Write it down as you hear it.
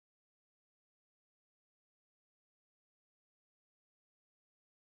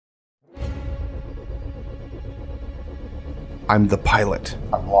I'm the pilot.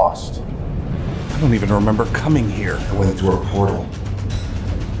 I'm lost. I don't even remember coming here. I went through a portal.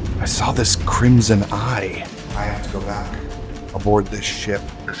 I saw this crimson eye I have to go back. aboard this ship.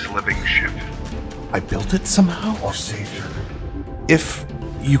 This living ship. I built it somehow? Or saved her. If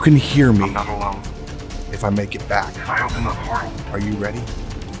you can hear me, I'm not alone. if I make it back, If I open the portal, are you ready?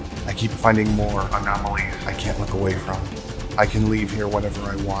 I keep finding more anomalies. I can't look away from. I can leave here whenever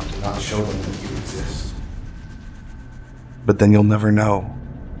I want, I'll show them that you exist. but then you'll never know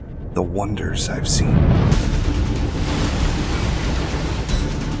the wonders I've seen.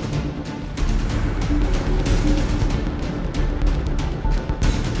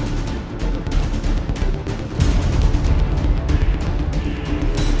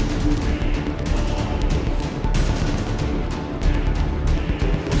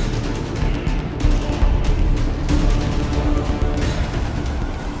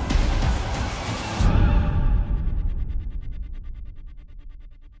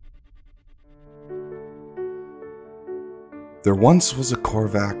 There once was a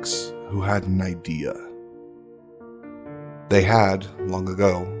Korvax who had an idea. They had, long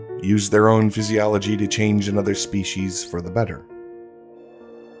ago, used their own physiology to change another species for the better.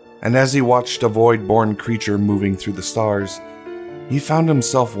 And as he watched a void-born creature moving through the stars, he found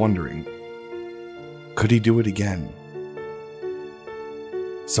himself wondering, could he do it again?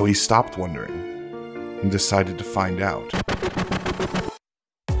 So he stopped wondering and decided to find out.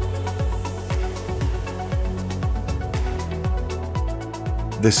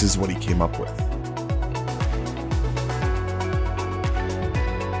 This is what he came up with.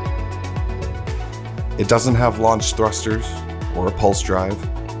 It doesn't have launch thrusters or a pulse drive.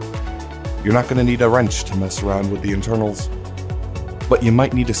 You're not going to need a wrench to mess around with the internals, but you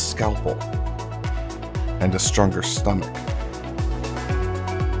might need a scalpel and a stronger stomach.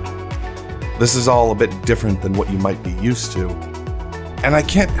 This is all a bit different than what you might be used to, and I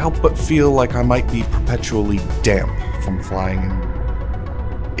can't help but feel like I might be perpetually damp from flying in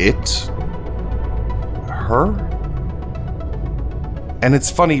it? Her? And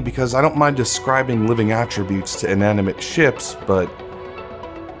it's funny because I don't mind describing living attributes to inanimate ships, but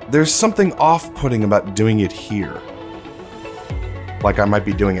there's something off-putting about doing it here. Like I might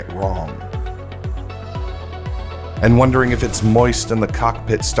be doing it wrong. And wondering if it's moist in the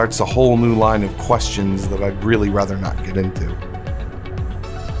cockpit starts a whole new line of questions that I'd really rather not get into.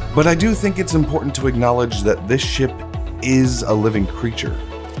 But I do think it's important to acknowledge that this ship is a living creature.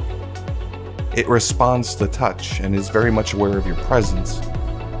 It responds to touch and is very much aware of your presence.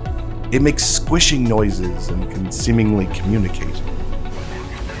 It makes squishing noises and can seemingly communicate.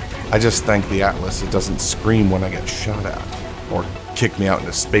 I just thank the Atlas it doesn't scream when I get shot at, or kick me out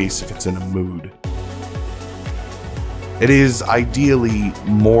into space if it's in a mood. It is ideally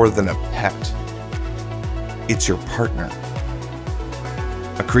more than a pet. It's your partner.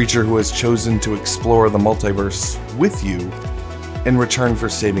 A creature who has chosen to explore the multiverse with you in return for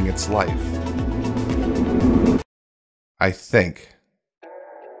saving its life. I think.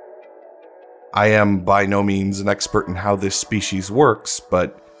 I am by no means an expert in how this species works,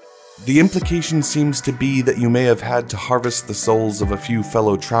 but the implication seems to be that you may have had to harvest the souls of a few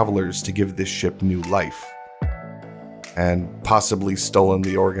fellow travelers to give this ship new life, and possibly stolen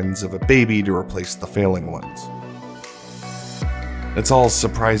the organs of a baby to replace the failing ones. It's all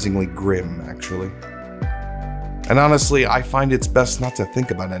surprisingly grim, actually. And honestly, I find it's best not to think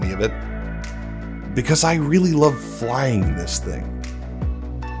about any of it, because I really love flying this thing.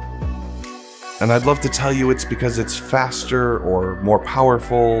 And I'd love to tell you it's because it's faster or more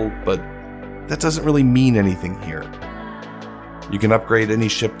powerful, but that doesn't really mean anything here. You can upgrade any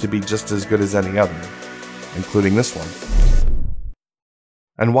ship to be just as good as any other, including this one.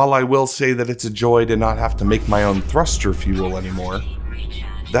 And while I will say that it's a joy to not have to make my own thruster fuel anymore,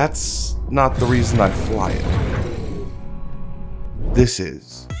 that's not the reason I fly it. This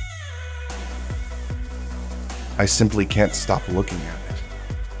is. I simply can't stop looking at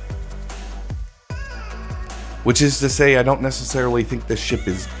it. Which is to say, I don't necessarily think this ship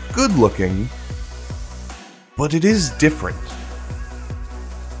is good looking, but it is different.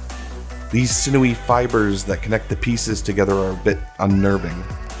 These sinewy fibers that connect the pieces together are a bit unnerving.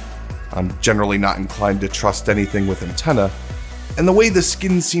 I'm generally not inclined to trust anything with antenna, and the way the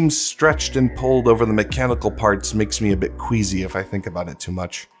skin seems stretched and pulled over the mechanical parts makes me a bit queasy if I think about it too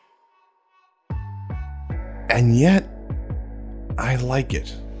much. And yet, I like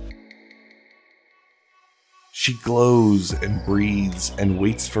it. She glows and breathes and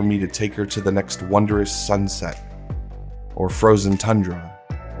waits for me to take her to the next wondrous sunset, or frozen tundra,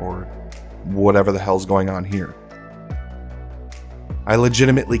 or whatever the hell's going on here. I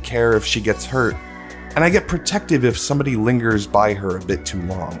legitimately care if she gets hurt, and I get protective if somebody lingers by her a bit too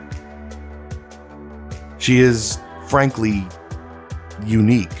long. She is, frankly,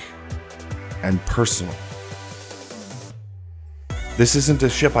 unique and personal. This isn't a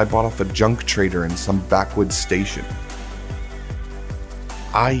ship I bought off a junk trader in some backwoods station.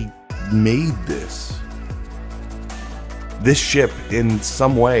 I made this. This ship, in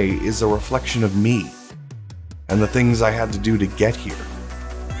some way, is a reflection of me and the things I had to do to get here.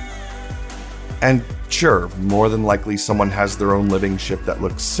 And sure, more than likely someone has their own living ship that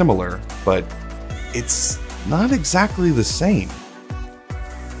looks similar, but it's not exactly the same.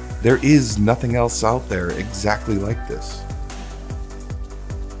 There is nothing else out there exactly like this.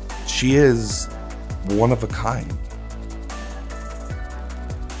 She is one of a kind.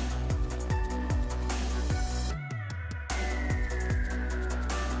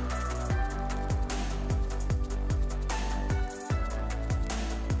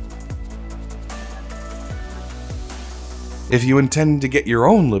 If you intend to get your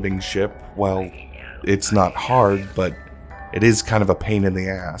own living ship, well, it's not hard, but it is kind of a pain in the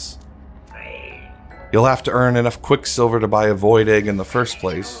ass. You'll have to earn enough Quicksilver to buy a void egg in the first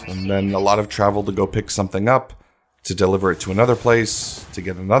place, and then a lot of travel to go pick something up, to deliver it to another place, to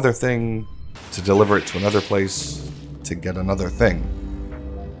get another thing, to deliver it to another place, to get another thing.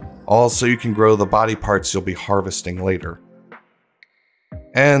 All so you can grow the body parts you'll be harvesting later.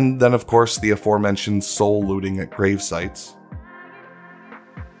 And then of course the aforementioned soul looting at grave sites.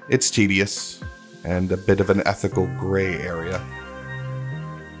 It's tedious, and a bit of an ethical gray area.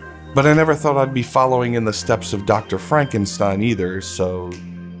 But I never thought I'd be following in the steps of Dr. Frankenstein either, so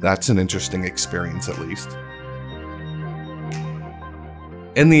that's an interesting experience at least.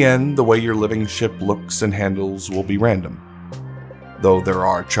 In the end, the way your living ship looks and handles will be random, though there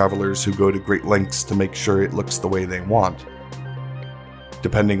are travelers who go to great lengths to make sure it looks the way they want.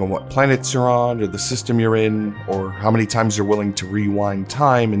 Depending on what planets you're on, or the system you're in, or how many times you're willing to rewind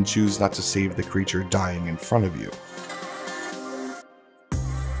time and choose not to save the creature dying in front of you.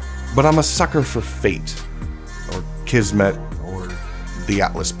 But I'm a sucker for fate, or kismet, or the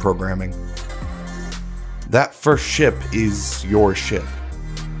Atlas programming. That first ship is your ship.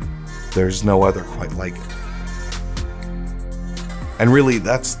 There's no other quite like it. And really,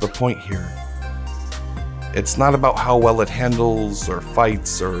 that's the point here. It's not about how well it handles, or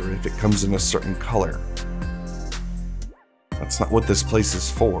fights, or if it comes in a certain color. That's not what this place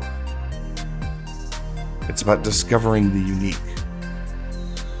is for. It's about discovering the unique.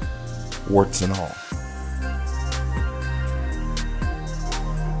 Warts and all.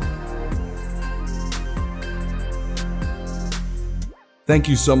 Thank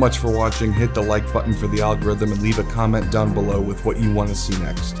you so much for watching. Hit the like button for the algorithm and leave a comment down below with what you want to see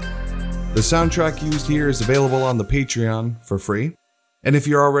next. The soundtrack used here is available on the Patreon for free, and if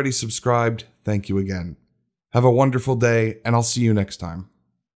you're already subscribed, thank you again. Have a wonderful day, and I'll see you next time.